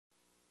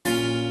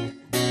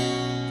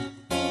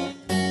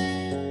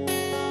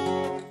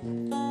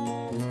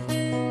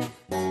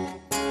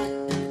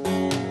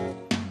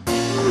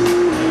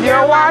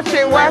You're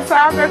watching West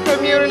Hartford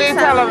Community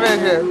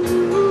Television.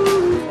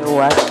 You're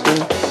watching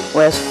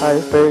West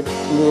Hartford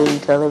Community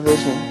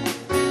Television.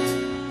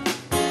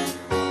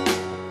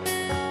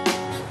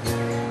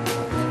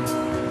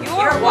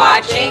 You're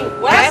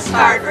watching West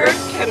Hartford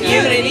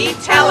Community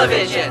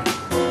Television.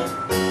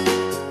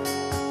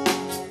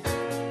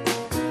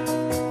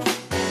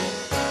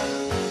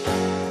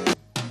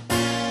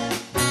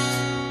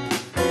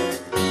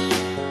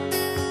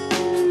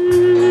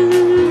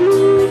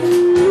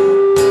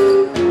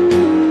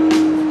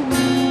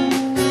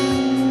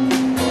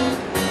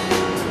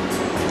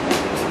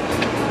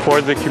 For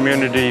the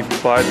community,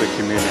 by the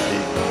community.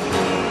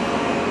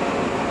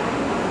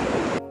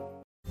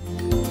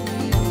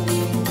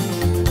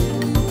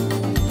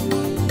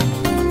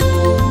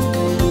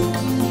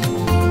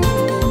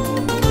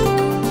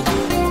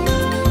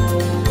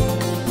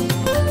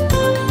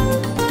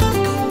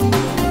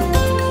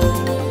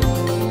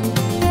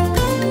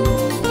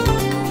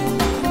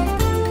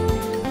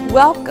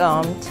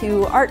 Welcome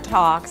to Art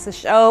Talks, a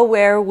show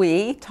where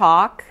we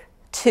talk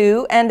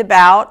to and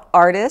about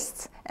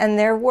artists and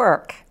their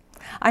work.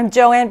 I'm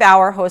Joanne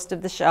Bauer, host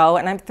of the show,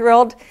 and I'm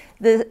thrilled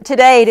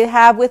today to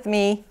have with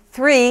me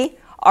three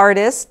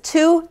artists.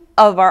 Two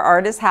of our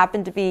artists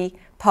happen to be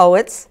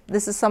poets.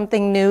 This is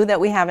something new that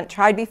we haven't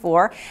tried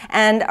before.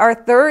 And our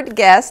third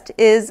guest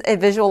is a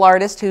visual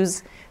artist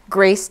who's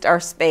graced our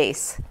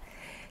space.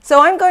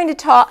 So I'm going to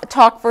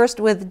talk first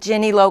with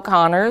Ginny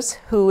Low-Connors,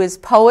 who is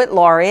Poet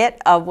Laureate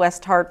of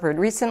West Hartford,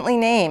 recently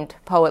named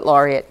Poet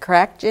Laureate,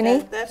 correct, Ginny?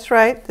 Yeah, that's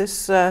right,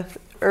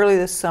 early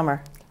this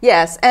summer.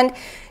 Yes, and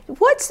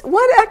what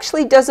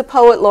actually does a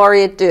Poet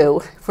Laureate do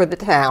for the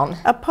town?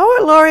 A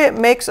Poet Laureate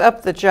makes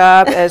up the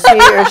job as he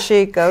or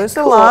she goes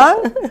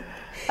along.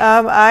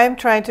 I'm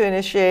trying to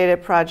initiate a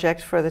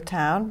project for the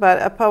town,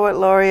 but a Poet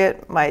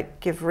Laureate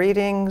might give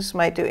readings,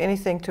 might do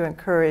anything to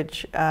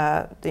encourage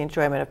the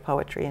enjoyment of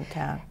poetry in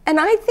town. And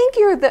I think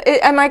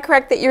am I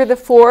correct that you're the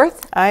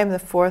fourth? I am the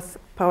fourth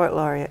Poet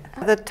Laureate.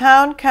 The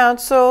town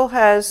council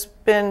has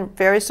been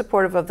very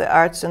supportive of the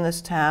arts in this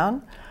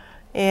town.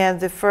 And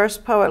the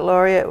first Poet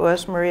Laureate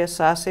was Maria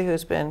Sassi,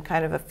 who's been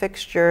kind of a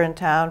fixture in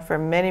town for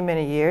many,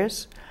 many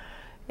years.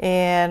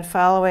 And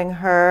following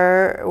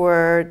her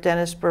were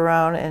Dennis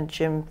Barone and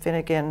Jim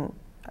Finnegan,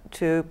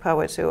 two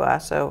poets who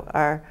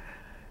also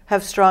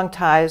have strong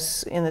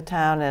ties in the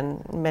town,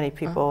 and many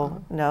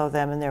people know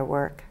them and their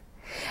work.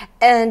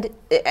 And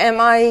am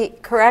I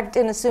correct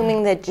in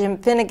assuming that Jim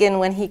Finnegan,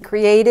 when he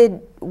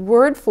created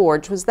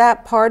WordForge, was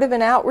that part of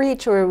an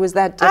outreach or was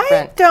that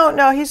different? I don't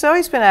know. He's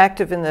always been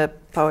active in the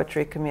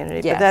poetry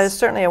community, yes. But that is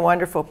certainly a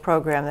wonderful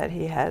program that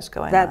he has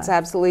going on. That's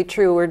absolutely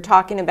true. We're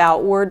talking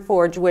about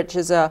WordForge, which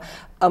is a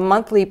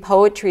monthly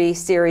poetry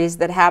series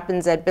that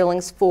happens at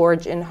Billings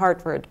Forge in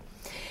Hartford.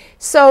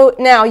 So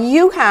now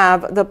you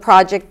have the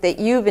project that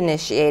you've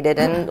initiated,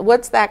 and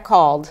what's that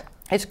called?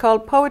 It's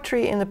called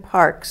Poetry in the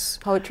Parks.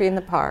 Poetry in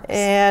the Parks.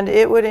 And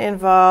it would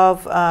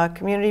involve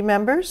community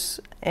members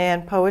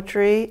and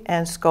poetry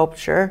and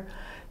sculpture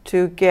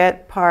to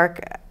get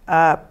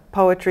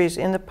poetries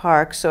in the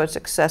park so it's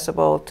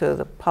accessible to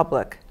the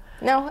public.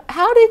 Now,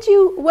 how did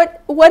you,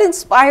 what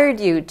inspired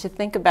you to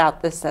think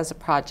about this as a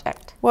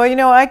project? Well, you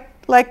know, I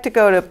like to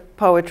go to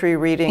poetry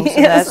readings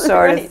and that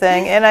sort of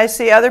thing, and I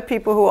see other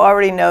people who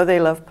already know they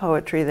love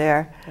poetry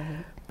there.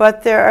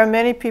 But there are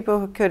many people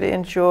who could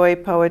enjoy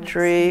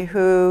poetry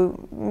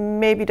who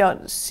maybe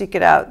don't seek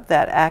it out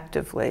that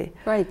actively.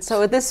 Right,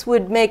 so this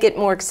would make it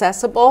more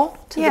accessible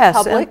to the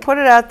public? Yes, and put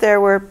it out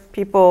there where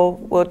people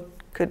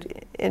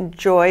could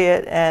enjoy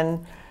it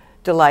and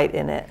delight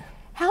in it.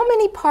 How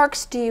many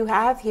parks do you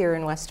have here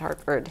in West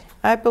Hartford?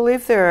 I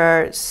believe there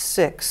are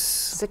 6.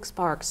 6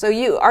 parks. So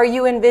are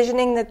you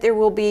envisioning that there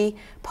will be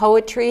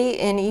poetry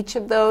in each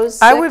of those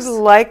 6? I would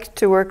like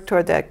to work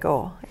toward that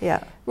goal,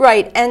 yeah.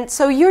 Right, and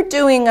so you're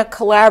doing a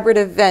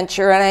collaborative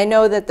venture, and I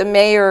know that the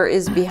mayor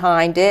is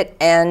behind it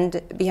and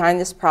behind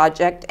this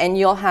project, and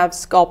you'll have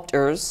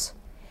sculptors.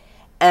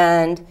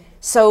 And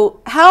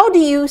so how do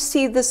you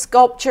see the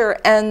sculpture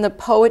and the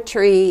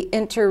poetry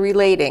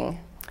interrelating?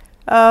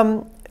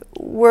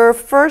 We're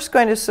first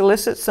going to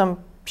solicit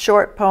some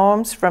short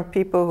poems from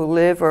people who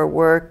live or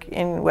work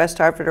in West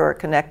Hartford or are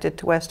connected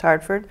to West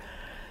Hartford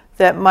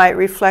that might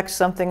reflect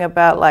something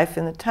about life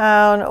in the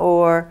town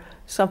or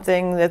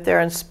something that they're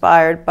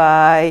inspired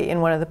by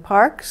in one of the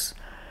parks.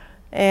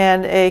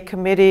 And a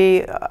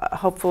committee,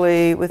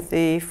 hopefully with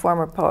the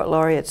former Poet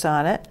Laureates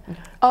on it,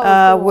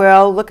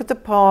 will look at the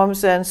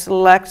poems and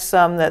select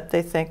some that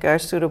they think are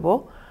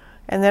suitable.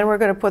 And then we're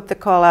going to put the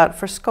call out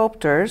for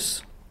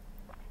sculptors.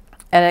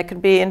 And it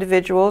can be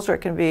individuals or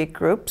it can be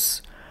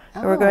groups.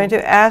 And we're going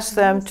to ask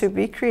them to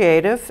be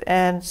creative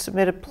and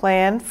submit a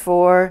plan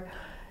for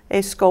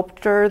a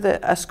sculpture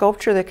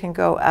that can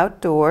go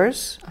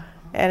outdoors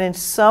and in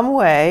some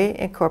way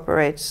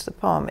incorporates the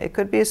poem. It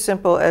could be as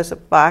simple as a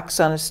box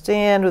on a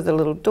stand with a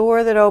little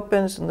door that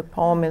opens and the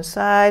poem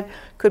inside.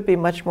 Could be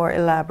much more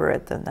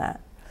elaborate than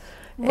that.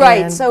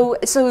 Right, so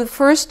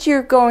first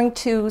you're going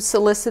to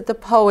solicit the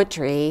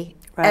poetry,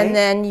 right. And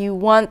then you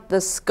want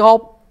the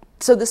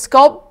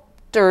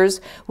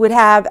selectors would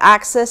have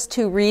access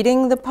to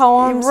reading the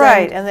poems?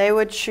 Right, and they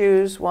would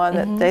choose one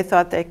that they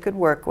thought they could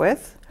work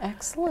with.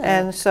 Excellent.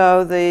 And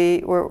so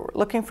we're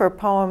looking for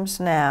poems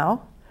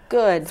now.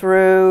 Good.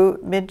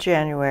 Through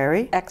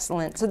mid-January.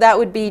 Excellent. So that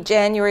would be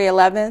January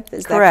 11th,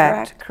 is that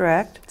correct?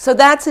 Correct. So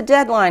that's a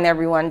deadline,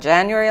 everyone,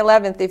 January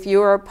 11th, if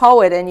you're a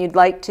poet and you'd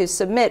like to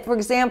submit. For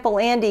example,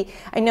 Andy,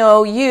 I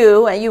know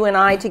you and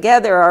I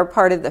together are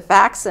part of the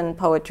Faxon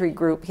Poetry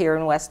Group here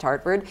in West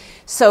Hartford,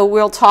 so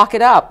we'll talk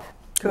it up.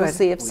 Good. We'll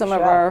see if some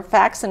of our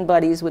Faxon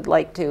buddies would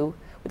like to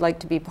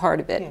be part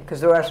of it.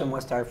 Because there are some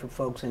West Hartford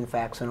folks in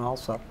Faxon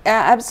also.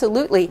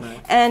 Absolutely. Right.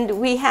 And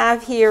we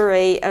have here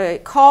a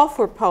call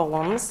for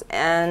poems,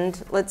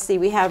 and let's see,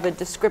 we have a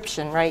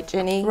description, right,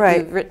 Ginny? Right.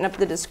 You've written up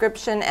the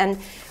description, and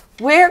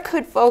where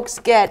could folks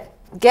get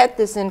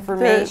this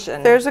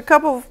information? There's a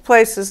couple of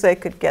places they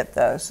could get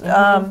those.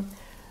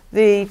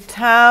 The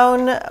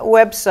town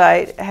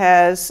website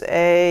has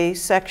a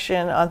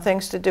section on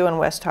things to do in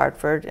West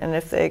Hartford, and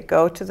if they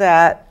go to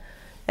that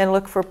and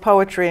look for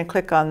poetry and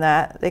click on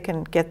that, they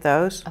can get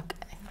those. Okay.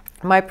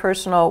 My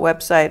personal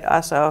website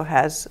also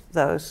has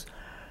those,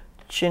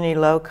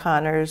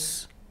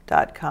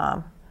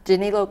 GinnyLowConnors.com.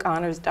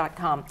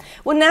 GinnyLowConnors.com.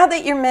 Well, now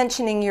that you're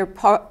mentioning your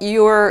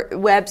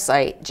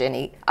website,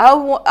 Ginny,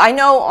 I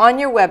know on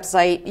your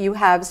website you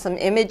have some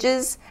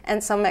images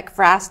and some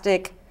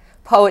ekphrastic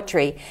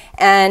poetry.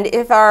 And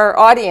if our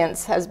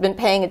audience has been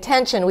paying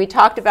attention, we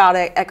talked about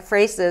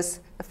ekphrasis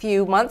a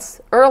few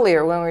months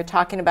earlier when we were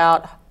talking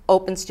about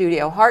Open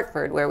Studio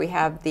Hartford, where we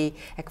have the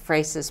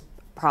ekphrasis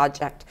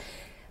project.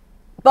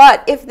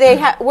 But if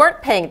they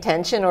weren't paying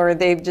attention, or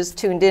they've just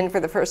tuned in for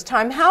the first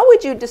time, how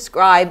would you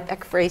describe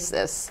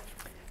ekphrasis?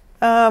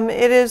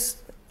 It is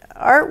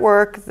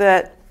artwork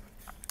that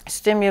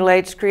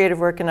stimulates creative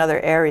work in other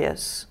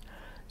areas.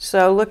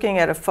 So looking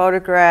at a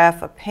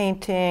photograph, a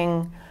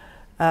painting,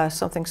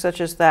 something such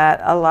as that,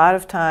 a lot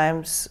of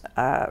times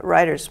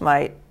writers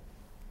might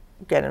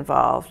get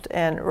involved.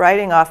 And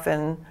writing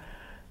often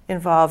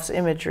involves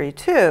imagery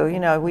too. You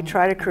know, we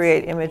try to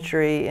create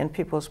imagery in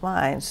people's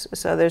minds,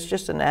 so there's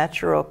just a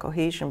natural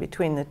cohesion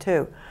between the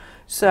two.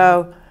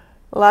 So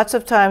lots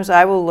of times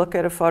I will look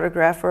at a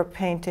photograph or a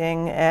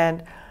painting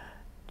and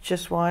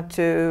just want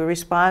to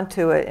respond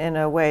to it in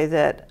a way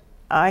that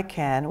I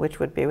can, which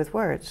would be with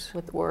words.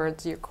 With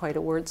words, you're quite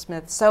a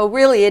wordsmith. So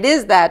really it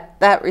is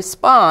that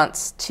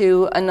response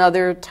to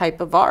another type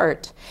of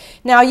art.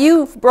 Now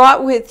you've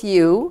brought with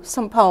you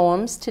some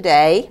poems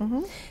today.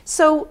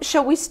 So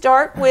shall we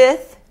start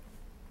with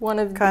one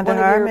of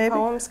your maybe?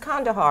 poems?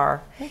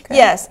 Kandahar. Okay.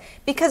 Yes,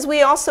 because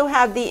we also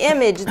have the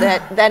image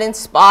that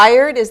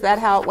inspired, is that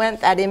how it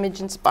went? That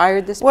image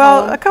inspired this poem?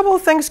 Well, a couple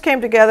of things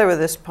came together with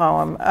this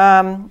poem.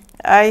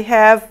 I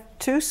have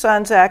two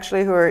sons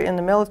actually who are in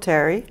the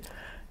military.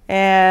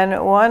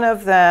 And one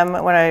of them,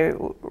 when I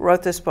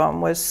wrote this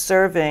poem, was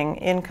serving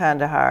in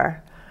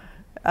Kandahar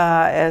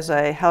as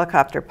a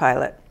helicopter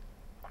pilot.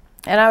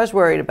 And I was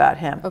worried about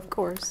him. Of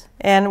course.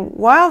 And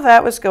while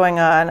that was going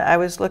on, I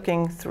was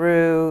looking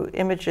through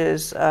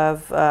images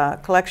of a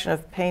collection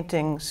of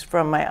paintings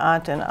from my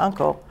aunt and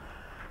uncle,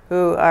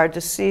 who are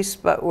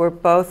deceased but were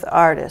both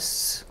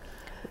artists.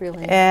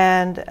 Really?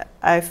 And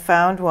I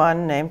found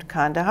one named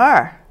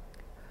Kandahar.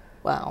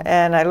 Wow.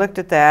 And I looked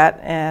at that,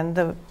 and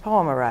the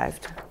poem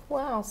arrived.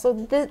 Wow. So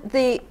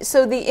the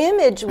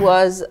image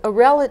was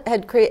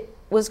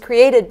was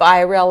created by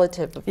a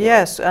relative of yours.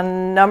 Yes, a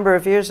number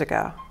of years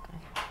ago.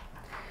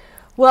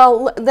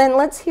 Well, then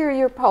let's hear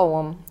your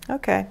poem.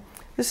 Okay.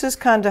 This is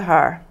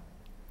Kandahar.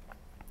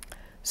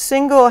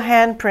 Single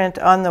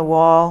handprint on the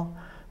wall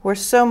where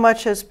so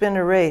much has been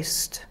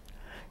erased.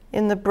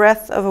 In the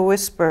breath of a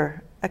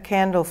whisper, a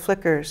candle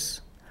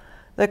flickers.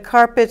 The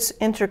carpet's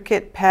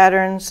intricate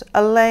patterns,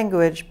 a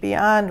language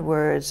beyond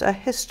words, a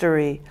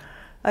history,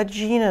 a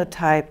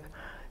genotype,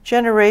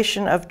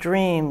 generation of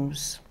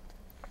dreams.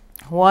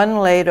 One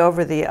laid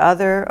over the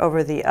other,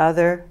 over the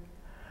other.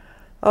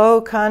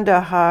 Oh,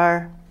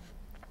 Kandahar,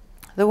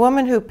 the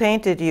woman who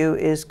painted you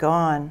is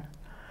gone.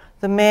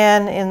 The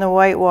man in the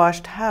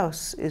whitewashed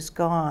house is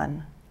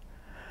gone.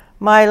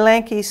 My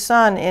lanky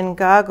son in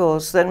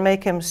goggles that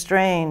make him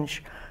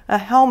strange, a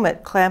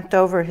helmet clamped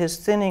over his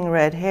thinning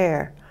red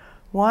hair.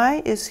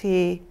 Why is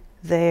he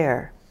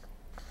there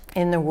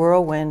in the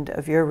whirlwind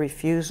of your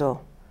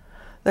refusal?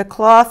 The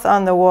cloth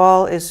on the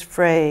wall is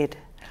frayed.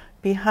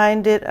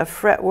 Behind it, a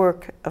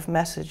fretwork of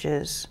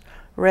messages,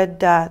 red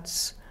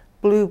dots,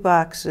 blue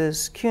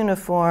boxes,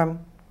 cuneiform.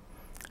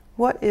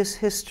 What is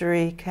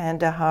history,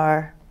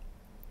 Kandahar?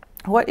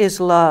 What is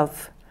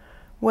love?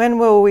 When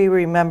will we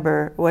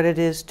remember what it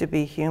is to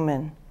be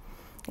human?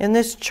 In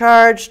this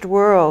charged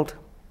world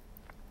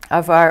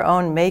of our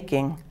own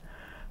making,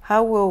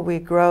 how will we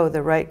grow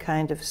the right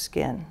kind of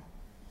skin?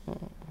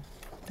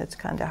 That's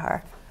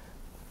Kandahar.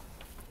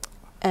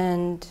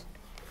 And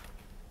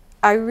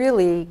I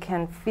really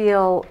can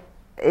feel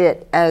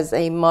it as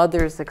a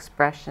mother's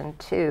expression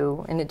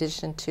too, in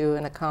addition to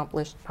an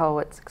accomplished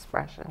poet's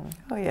expression.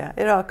 Oh yeah,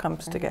 it all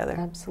comes together.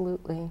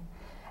 Absolutely.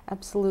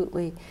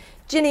 Absolutely.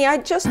 Ginny, I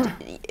just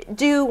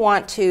do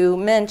want to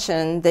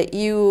mention that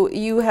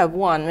you have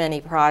won many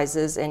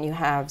prizes and you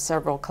have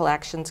several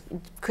collections.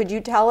 Could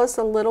you tell us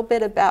a little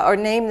bit about, or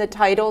name the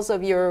titles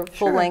of your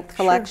full-length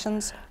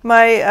collections? Sure.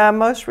 My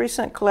most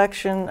recent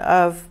collection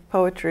of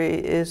poetry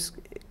is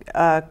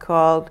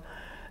called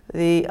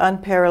The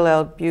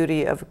Unparalleled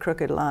Beauty of a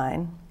Crooked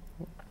Line.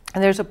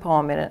 And there's a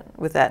poem in it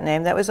with that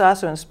name that was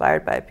also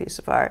inspired by a piece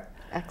of art.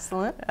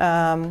 Excellent.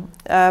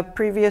 A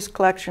previous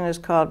collection is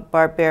called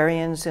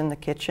Barbarians in the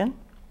Kitchen.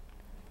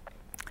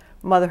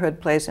 Motherhood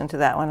plays into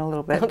that one a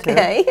little bit too.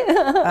 Okay.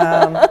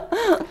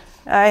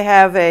 I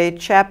have a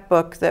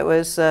chapbook that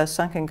was a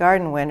Sunken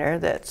Garden winner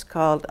that's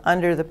called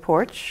Under the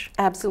Porch.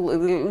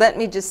 Absolutely. Let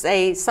me just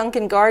say,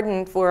 Sunken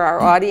Garden for our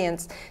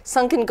audience.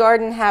 Sunken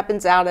Garden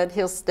happens out at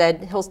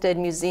Hillstead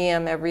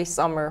Museum every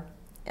summer.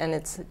 And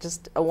it's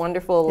just a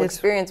wonderful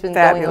experience. Been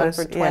fabulous,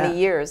 going on for 20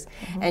 years.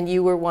 And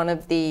you were one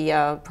of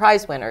the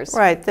prize winners.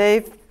 Right.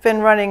 They've been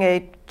running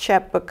a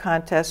chapbook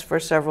contest for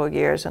several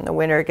years, and the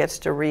winner gets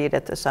to read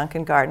at the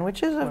Sunken Garden,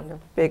 which is a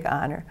big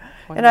honor.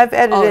 Wonderful. And I've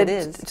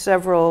edited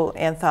several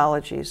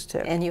anthologies, too.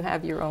 And you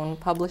have your own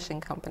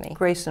publishing company.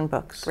 Grayson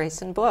Books.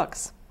 Grayson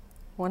Books.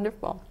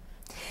 Wonderful.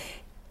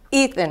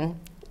 Ethan,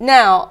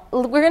 now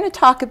we're going to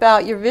talk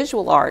about your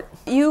visual art.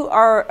 You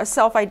are a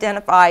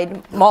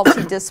self-identified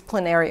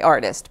multidisciplinary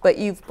artist, but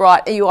you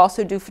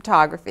also do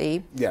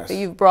photography. Yes. But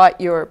you've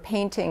brought your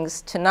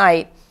paintings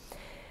tonight.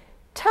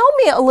 Tell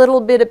me a little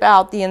bit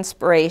about the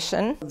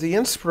inspiration. The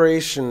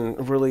inspiration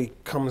really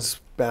comes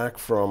back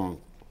from,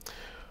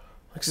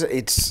 like I said,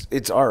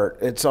 it's art.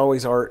 It's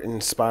always art,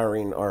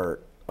 inspiring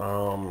art.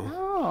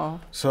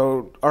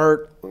 So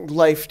art,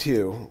 life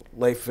too,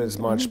 life as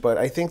much. But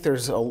I think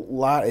there's a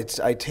lot.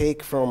 I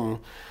take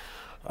from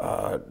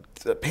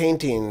the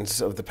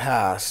paintings of the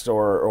past,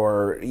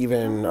 or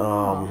even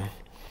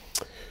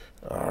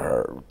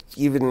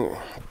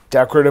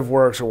decorative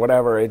works or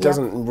whatever. It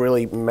doesn't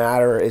really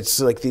matter. It's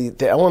like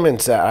the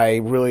elements that I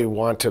really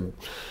want to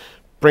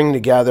bring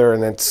together,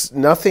 and it's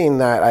nothing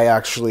that I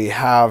actually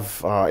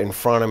have in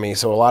front of me.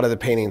 So a lot of the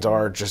paintings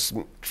are just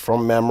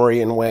from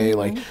memory in a way,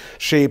 like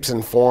shapes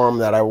and form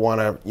that I want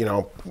to,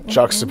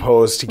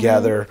 juxtapose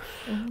together.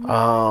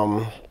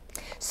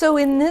 So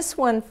in this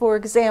one, for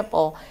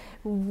example,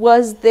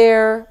 was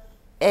there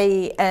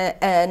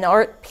an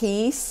art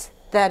piece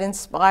that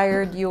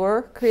inspired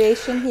your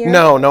creation here?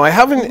 No, I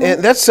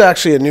haven't. That's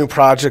actually a new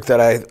project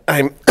that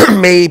I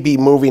may be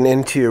moving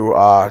into.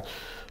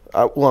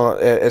 Well,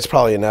 it's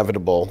probably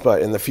inevitable,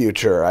 but in the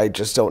future, I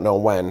just don't know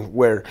when,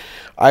 where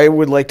I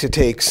would like to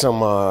take some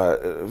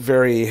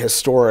very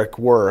historic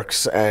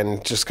works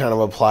and just kind of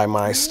apply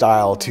my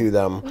style to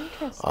them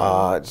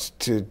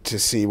to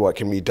see what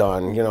can be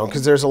done,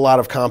 because there's a lot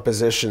of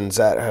compositions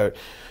that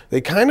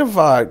they kind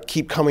of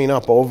keep coming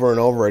up over and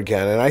over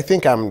again, and I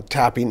think I'm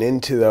tapping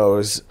into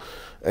those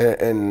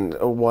in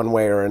one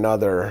way or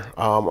another.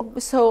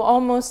 So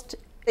almost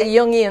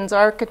Jungian's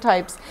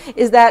archetypes.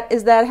 Is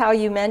that how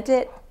you meant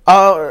it?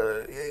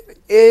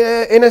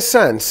 In a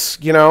sense,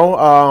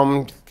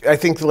 I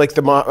think like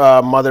the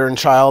mother and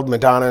child,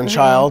 Madonna and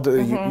child,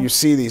 you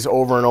see these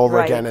over and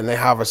over again, and they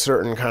have a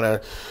certain kind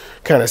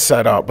of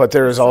setup. But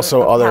there is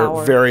also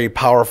other very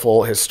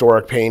powerful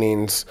historic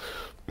paintings.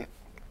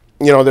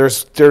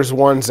 There's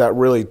ones that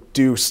really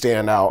do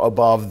stand out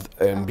above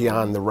and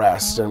beyond the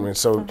rest. And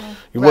so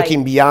you're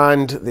looking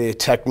beyond the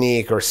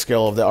technique or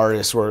skill of the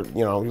artist, where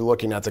you're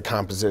looking at the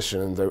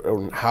composition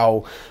and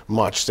how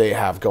much they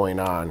have going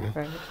on.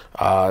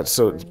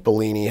 So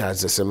Bellini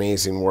has this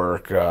amazing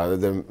work,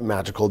 the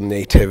Magical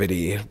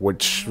Nativity,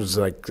 which was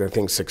like, I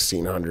think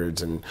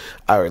 1600s, and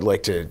I would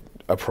like to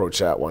approach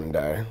that one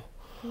day.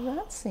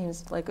 That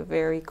seems like a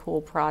very cool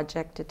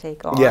project to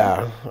take on.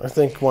 Yeah, I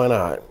think why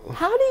not?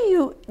 How do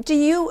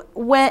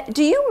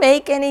you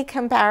make any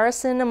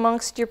comparison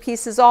amongst your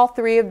pieces? All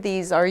three of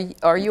these are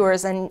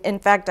yours, and in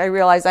fact, I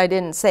realize I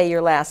didn't say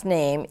your last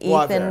name,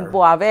 Ethan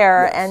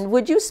Boisvert. Yes. And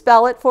would you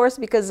spell it for us,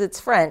 because it's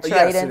French,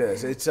 right? Yes, it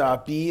is. It's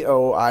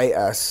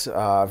B-O-I-S-V-E-R-T.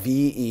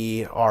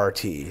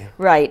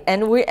 Right,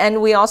 and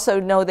we also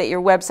know that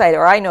your website,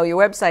 or I know your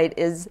website,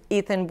 is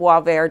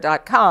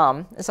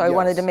ethanboisvert.com. So I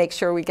wanted to make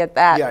sure we get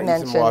that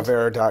mentioned.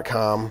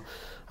 ethanboisvert.com.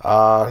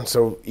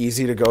 So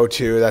easy to go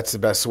to. That's the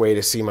best way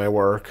to see my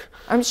work.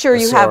 I'm sure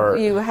you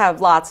have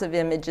lots of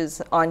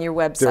images on your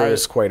website. There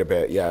is quite a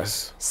bit,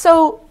 yes.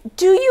 So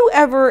do you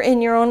ever,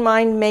 in your own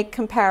mind, make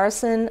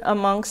comparison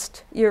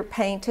amongst your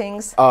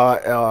paintings?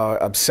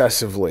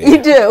 Obsessively.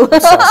 You do?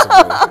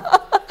 Obsessively.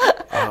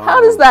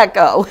 How does that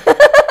go?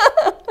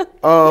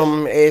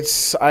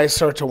 I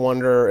start to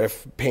wonder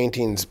if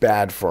painting's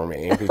bad for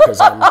me, because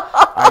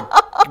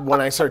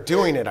when I start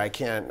doing it, I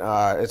can't.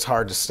 It's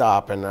hard to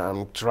stop, and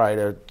I'm trying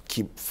to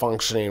keep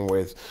functioning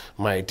with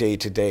my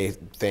day-to-day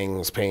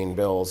things, paying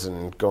bills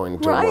and going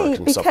to work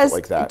and stuff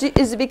like that.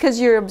 Is it because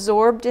you're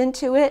absorbed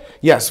into it?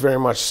 Yes, very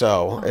much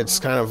so. It's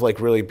kind of like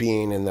really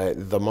being in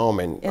the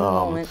moment. In the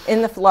moment,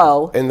 in the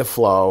flow. In the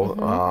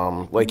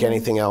flow, like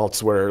anything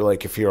else, where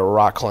like if you're a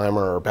rock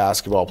climber or a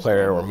basketball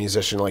player or a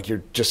musician, like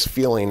you're just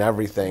feeling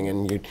everything,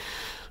 and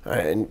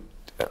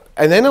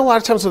then a lot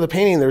of times with the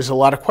painting, there's a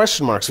lot of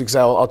question marks because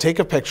I'll take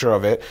a picture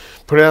of it,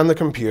 put it on the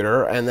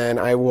computer, and then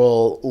I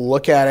will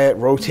look at it,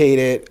 rotate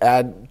it,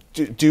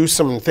 do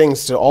some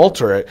things to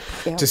alter it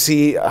to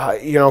see,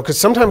 because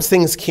sometimes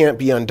things can't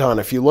be undone.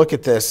 If you look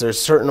at this, there's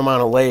a certain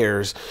amount of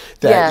layers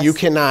that you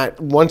cannot,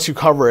 once you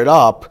cover it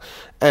up,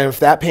 and if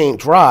that paint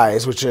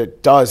dries, which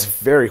it does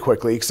very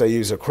quickly because I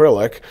use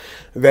acrylic,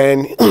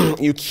 then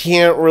you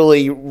can't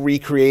really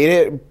recreate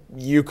it.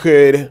 You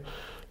could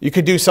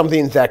do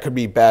something that could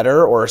be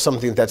better or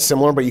something that's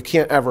similar, but you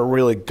can't ever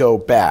really go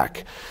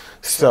back.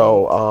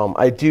 So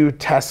I do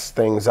test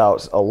things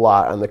out a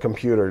lot on the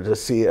computer to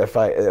see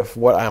if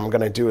what I'm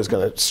going to do is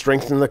going to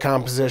strengthen the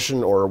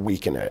composition or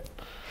weaken it.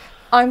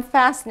 I'm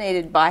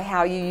fascinated by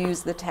how you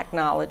use the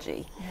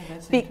technology. Yeah,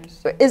 that's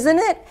interesting. Isn't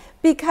it?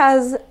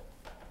 Because,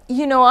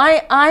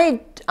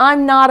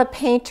 I'm not a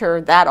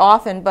painter that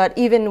often, but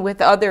even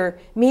with other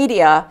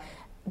media,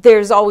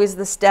 there's always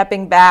the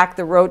stepping back,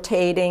 the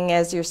rotating,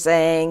 as you're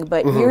saying,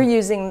 but you're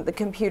using the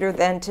computer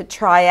then to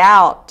try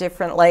out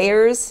different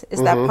layers. Is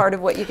that part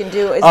of what you can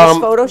do? Is this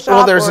Photoshop?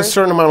 Well, there's a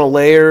certain amount of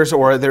layers,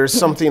 or there's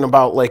something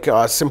about like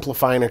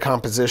simplifying a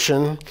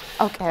composition.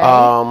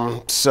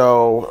 Okay.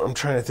 So I'm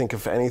trying to think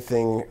of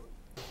anything.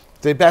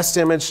 The best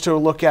image to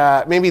look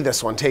at, maybe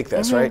this one, take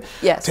this, right?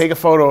 Yes. Take a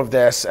photo of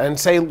this and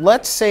say,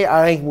 let's say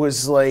I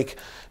was like,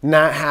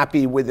 not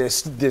happy with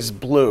this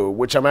blue,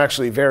 which I'm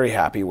actually very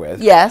happy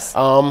with. Yes.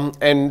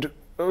 And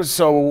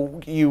so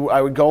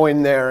I would go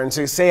in there and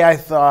say I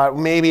thought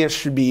maybe it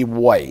should be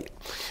white.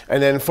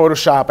 And then in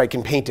Photoshop, I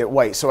can paint it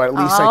white. So at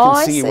least I can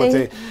see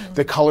what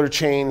the color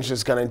change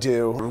is going to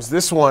do.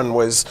 This one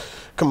was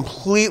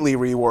completely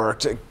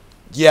reworked.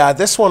 Yeah,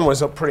 this one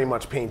was pretty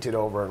much painted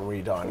over and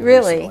redone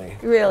recently.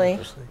 Really?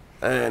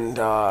 And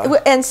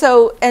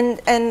so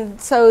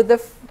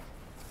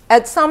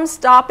at some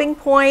stopping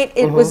point,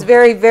 it was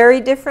very, very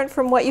different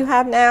from what you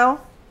have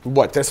now?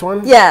 What, this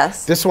one?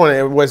 Yes. This one,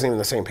 it wasn't even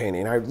the same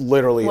painting. I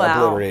literally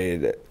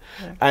obliterated it.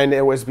 Yeah. And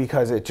it was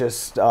because it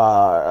just,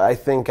 I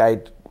think I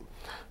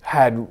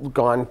had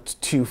gone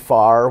too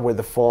far with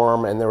the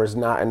form and there was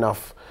not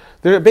enough.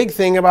 The big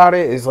thing about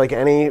it is like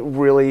any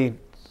really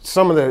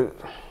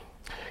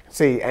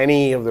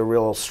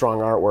real strong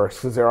artworks,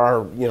 because there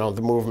are,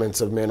 the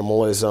movements of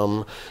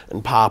minimalism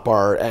and pop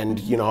art, and,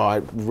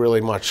 I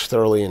really much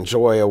thoroughly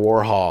enjoy a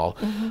Warhol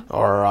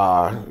or,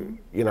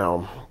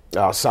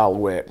 Solid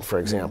Wit, for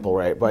example,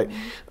 right? But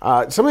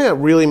something that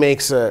really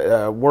makes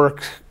a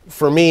work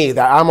for me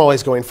that I'm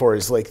always going for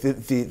is like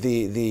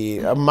the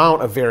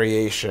amount of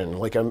variation,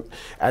 like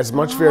as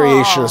much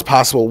variation as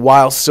possible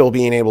while still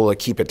being able to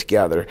keep it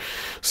together.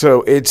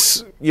 So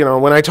it's,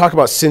 when I talk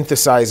about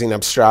synthesizing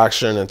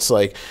abstraction, it's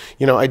like,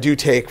 I do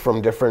take from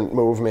different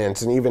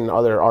movements and even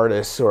other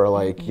artists who are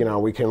like,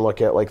 we can look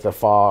at like the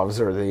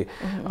Fauves or the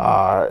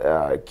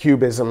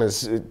Cubism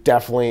is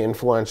definitely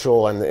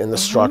influential in the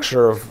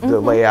structure of the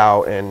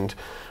layout, and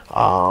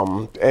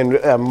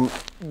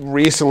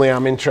recently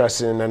I'm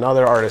interested in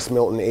another artist,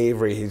 Milton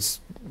Avery. He's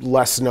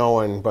less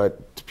known,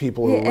 but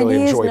people who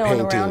really enjoy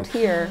painting. Around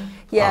here,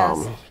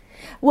 yes.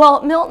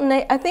 Well,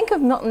 I think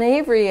of Milton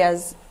Avery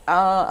as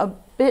a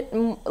bit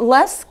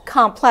less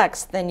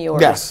complex than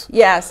yours. Yes.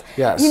 Yes.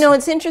 Yes.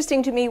 It's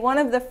interesting to me, one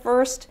of the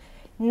first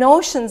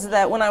notions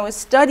that when I was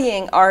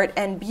studying art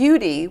and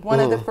beauty, one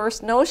of the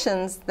first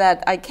notions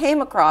that I came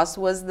across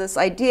was this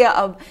idea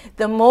of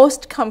the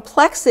most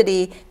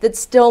complexity that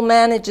still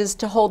manages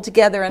to hold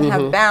together and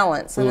have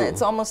balance. And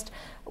it's almost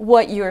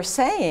what you're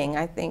saying,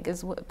 I think,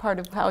 is part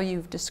of how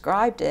you've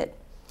described it.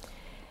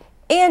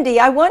 Andy,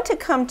 I want to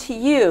come to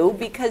you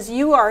because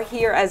you are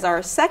here as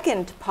our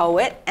second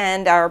poet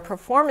and our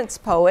performance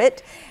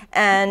poet.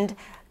 And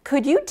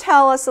could you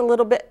tell us a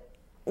little bit,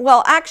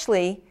 well,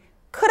 actually,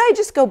 could I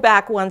just go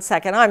back one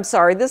second? I'm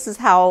sorry, this is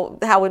how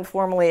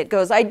informally it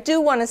goes. I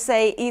do want to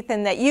say,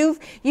 Ethan, that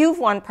you've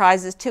won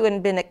prizes too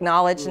and been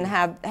acknowledged and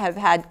have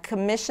had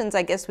commissions,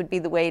 I guess would be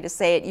the way to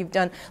say it. You've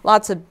done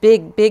lots of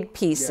big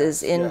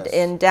pieces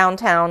in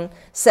downtown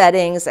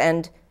settings,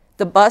 and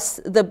the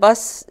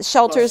bus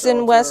shelters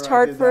in West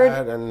Hartford.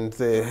 And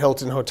the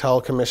Hilton Hotel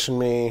commissioned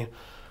me a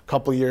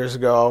couple years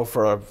ago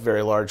for a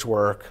very large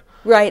work.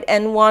 Right,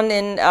 and one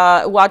in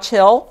Watch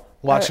Hill.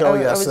 Watch Hill,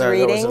 yes,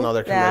 that was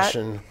another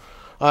commission.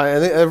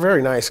 And they're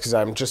very nice because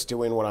I'm just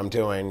doing what I'm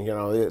doing.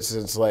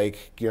 It's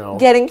like,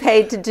 getting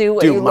paid to do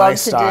what you love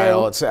to do.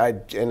 My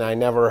style. And I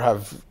never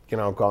have,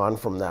 gone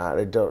from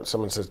that.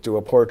 Someone says do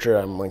a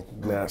portrait, I'm like,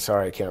 nah,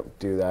 sorry, I can't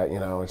do that.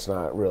 It's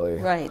not really.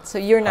 Right. So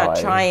you're not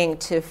trying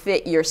to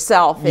fit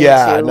yourself into.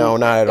 Yeah, no,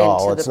 not at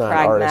all. It's not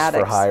pragmatics. artist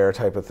for hire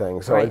type of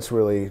thing. So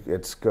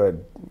it's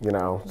good. you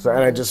know. So,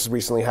 and I just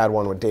recently had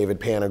one with David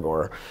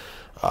Panagore,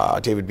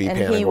 David B. And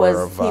Panagore. he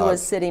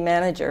was city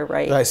manager,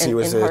 right? Yes, he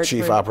was the Hartford.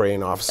 chief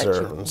operating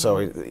officer, and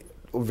so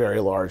very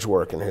large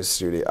work in his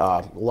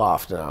studio,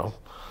 loft now.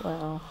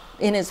 Wow.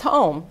 In his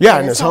home? Yeah,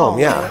 in his home,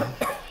 yeah.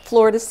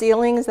 Floor to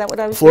ceiling, is that what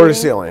I was Floor to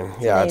reading? ceiling,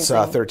 yeah, it's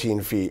amazing.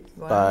 13 feet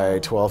by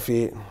 12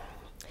 feet.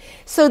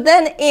 So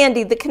then,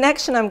 Andy, the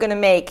connection I'm going to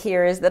make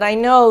here is that I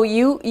know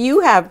you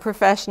have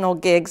professional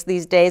gigs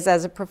these days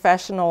as a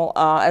professional,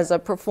 as a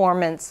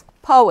performance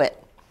poet.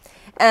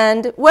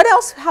 And what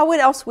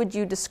else would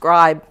you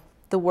describe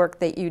the work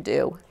that you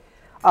do?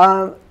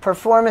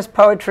 Performance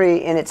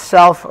poetry in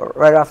itself,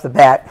 right off the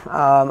bat,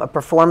 a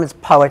performance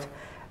poet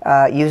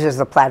uses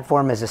the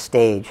platform as a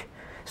stage.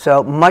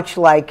 So much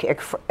like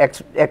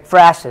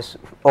ekphrasis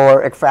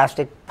or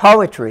ekphrastic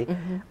poetry,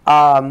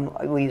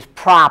 we use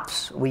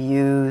props, we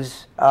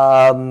use,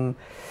 you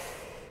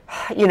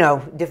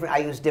know, I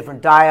use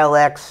different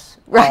dialects.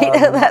 Right,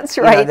 that's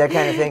right. You know, that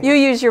kind of thing. You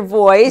use your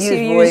voice, you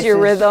use your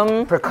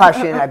rhythm.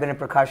 Percussion, I've been a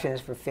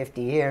percussionist for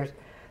 50 years.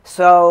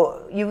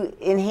 So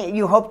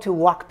you hope to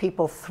walk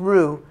people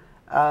through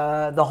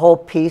the whole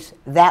piece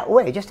that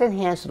way, just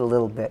enhance it a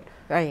little bit.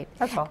 Right.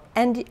 That's all.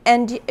 And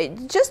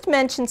just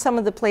mention some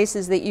of the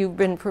places that you've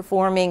been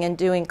performing and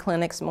doing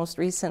clinics most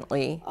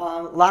recently.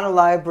 A lot of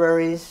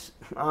libraries.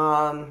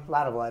 I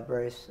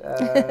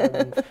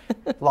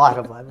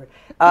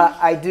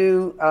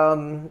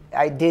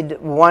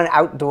did one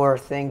outdoor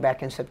thing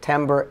back in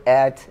September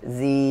at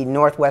the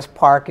Northwest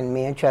Park in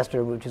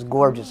Manchester, which is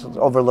gorgeous. It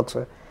overlooks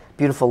a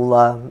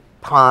beautiful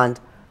pond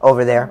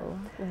over there.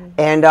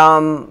 And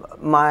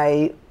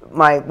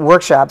my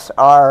workshops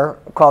are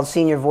called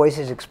Senior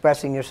Voices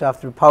Expressing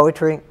Yourself Through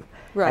Poetry.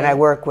 Right. And I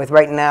work with,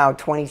 right now,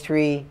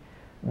 23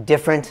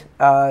 different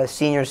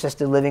senior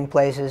assisted living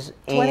places.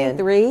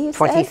 23?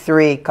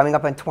 23, coming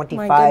up on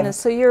 25. My goodness,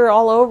 so you're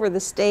all over the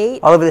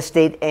state? All over the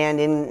state,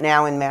 and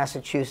now in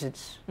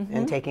Massachusetts,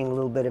 and taking a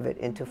little bit of it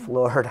into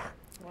Florida.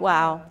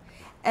 Wow.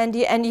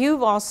 And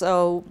you've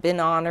also been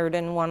honored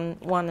and won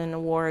an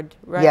award,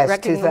 right? Yes,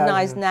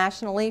 recognized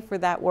nationally for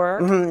that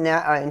work.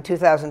 Now, in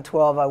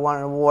 2012, I won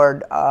an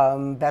award,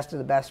 Best of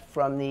the Best,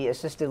 from the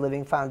Assisted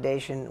Living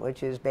Foundation,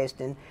 which is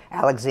based in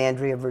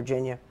Alexandria,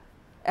 Virginia.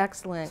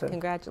 Excellent. So,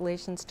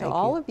 congratulations to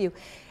all of you.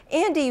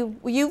 Andy,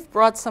 you've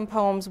brought some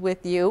poems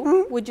with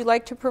you. Would you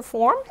like to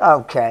perform?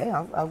 Okay,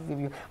 I'll give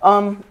you.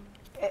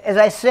 As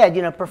I said,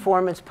 you know,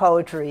 performance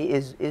poetry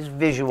is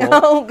visual.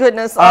 Oh,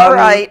 goodness, all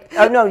right.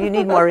 Oh, no, you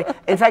need more.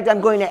 In fact,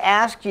 I'm going to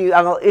ask you,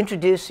 I'll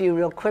introduce you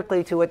real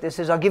quickly to what this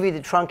is. I'll give you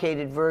the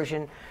truncated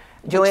version.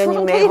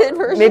 Joanne,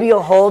 maybe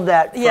you'll hold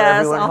that for everyone.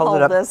 Yes, I'll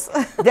hold this.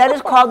 That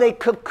is called a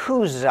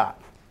cuckooza.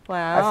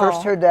 Wow. I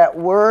first heard that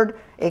word,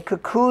 a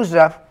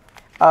cuckooza.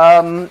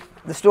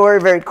 The story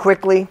very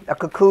quickly, a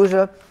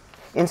cuckooza.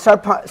 In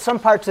some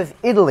parts of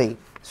Italy,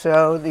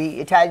 so the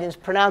Italians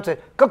pronounce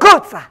it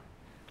cucuzza,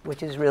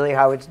 which is really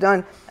how it's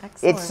done.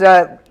 Excellent.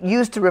 It's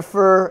used to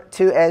refer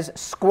to as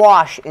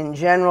squash in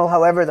general.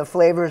 However, the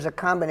flavor is a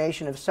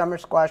combination of summer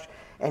squash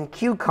and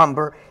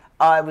cucumber.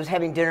 I was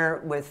having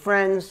dinner with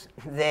friends.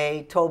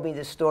 They told me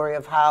the story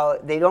of how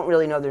they don't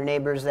really know their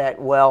neighbors that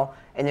well,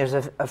 and there's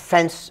a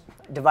fence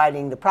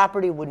dividing the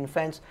property, wooden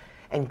fence,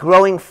 and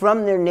growing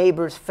from their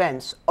neighbor's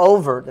fence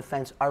over the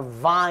fence are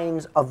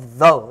vines of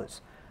those.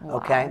 Wow,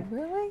 okay?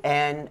 Really?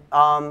 And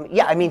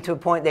yeah, I mean, to a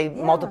point, they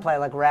multiply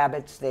like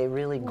rabbits. They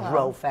really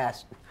grow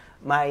fast.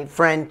 My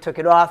friend took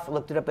it off,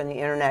 looked it up on the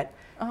internet,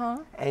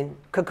 and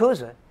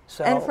cuckooza.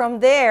 So And from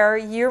there,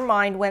 your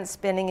mind went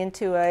spinning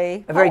into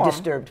a very poem.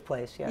 disturbed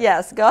place, yeah.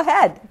 Yes, go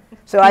ahead.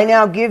 So I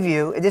now give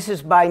you, this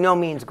is by no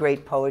means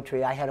great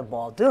poetry. I had a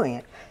ball doing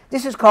it.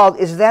 This is called,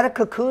 Is That a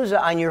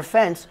Cuckooza on Your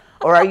Fence,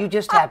 or Are You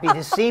Just Happy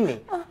to See Me?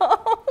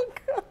 Oh,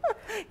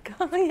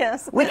 God,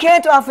 yes. We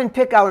can't often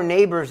pick our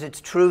neighbors, it's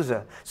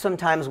truza.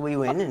 Sometimes we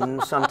win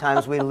and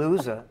sometimes we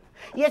lose.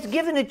 Yet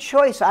given a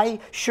choice, I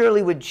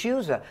surely would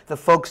choose the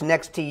folks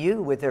next to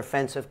you with their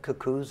fence of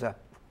cuckooza.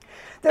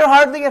 They're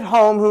hardly at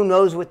home, who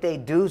knows what they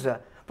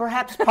do-za.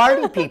 Perhaps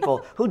party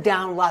people who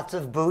down lots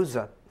of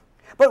booza.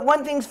 But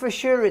one thing's for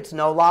sure, it's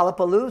no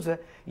Lollapalooza.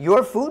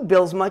 Your food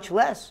bill's much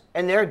less,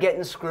 and they're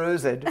getting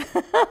screwsed.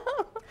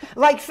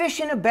 Like fish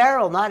in a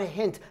barrel, not a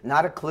hint,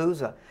 not a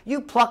cluesa.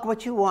 You pluck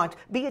what you want,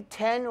 be it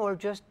 10 or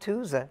just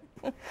 2za.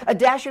 A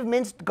dash of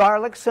minced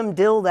garlic, some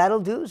dill, that'll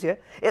do's ya.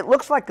 It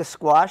looks like a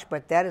squash,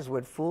 but that is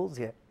what fools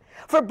ya.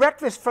 For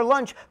breakfast, for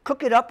lunch,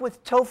 cook it up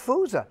with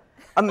tofuza.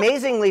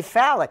 Amazingly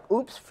phallic.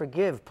 Oops,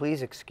 forgive,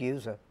 please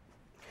excuse her.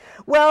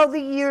 Well, the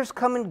years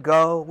come and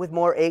go with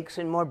more aches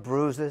and more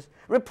bruises,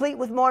 replete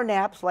with more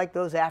naps like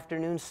those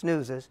afternoon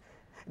snoozes.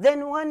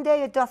 Then one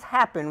day it doth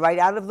happen right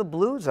out of the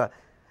bluesa.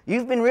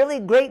 You've been really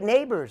great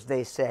neighbors,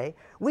 they say.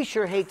 We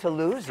sure hate to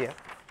lose you.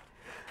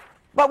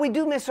 But we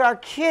do miss our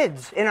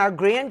kids and our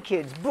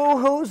grandkids.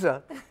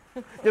 Boo-hooza.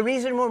 The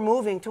reason we're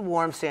moving to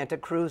warm Santa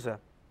Cruz.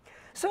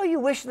 So you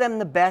wish them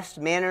the best,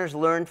 manners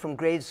learned from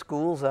grade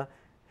schools.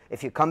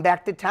 If you come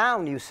back to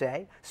town, you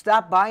say,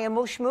 stop by and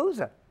we'll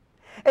schmooze.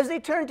 As they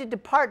turn to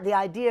depart, the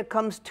idea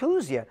comes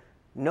to's you.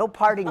 No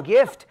parting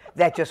gift,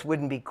 that just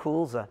wouldn't be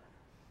coolza.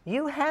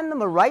 You hand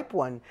them a ripe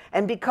one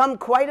and become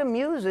quite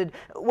amused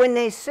when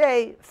they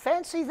say,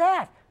 fancy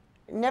that,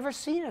 never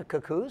seen a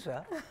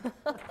cuckooza.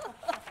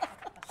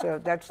 So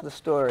that's the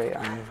story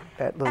on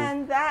that little...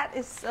 And that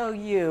is so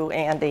you,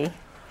 Andy.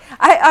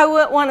 I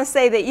want to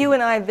say that you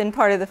and I have been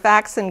part of the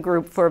Faxon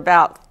group for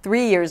about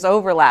 3 years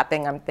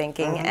overlapping, I'm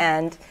thinking,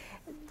 and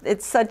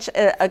it's such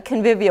a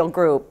convivial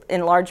group,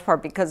 in large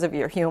part because of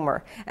your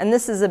humor. And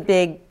this is a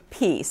big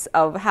piece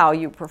of how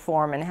you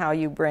perform and how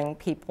you bring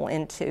people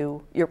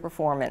into your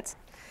performance.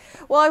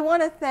 Well, I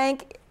want to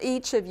thank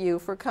each of you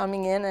for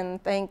coming in,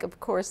 and thank, of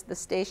course, the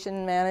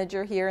station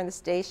manager here in the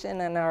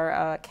station and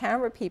our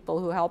camera people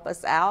who help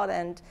us out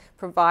and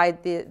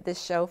provide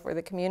this show for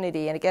the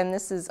community. And again,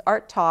 this is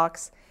Art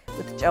Talks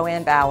with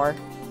Joanne Bauer.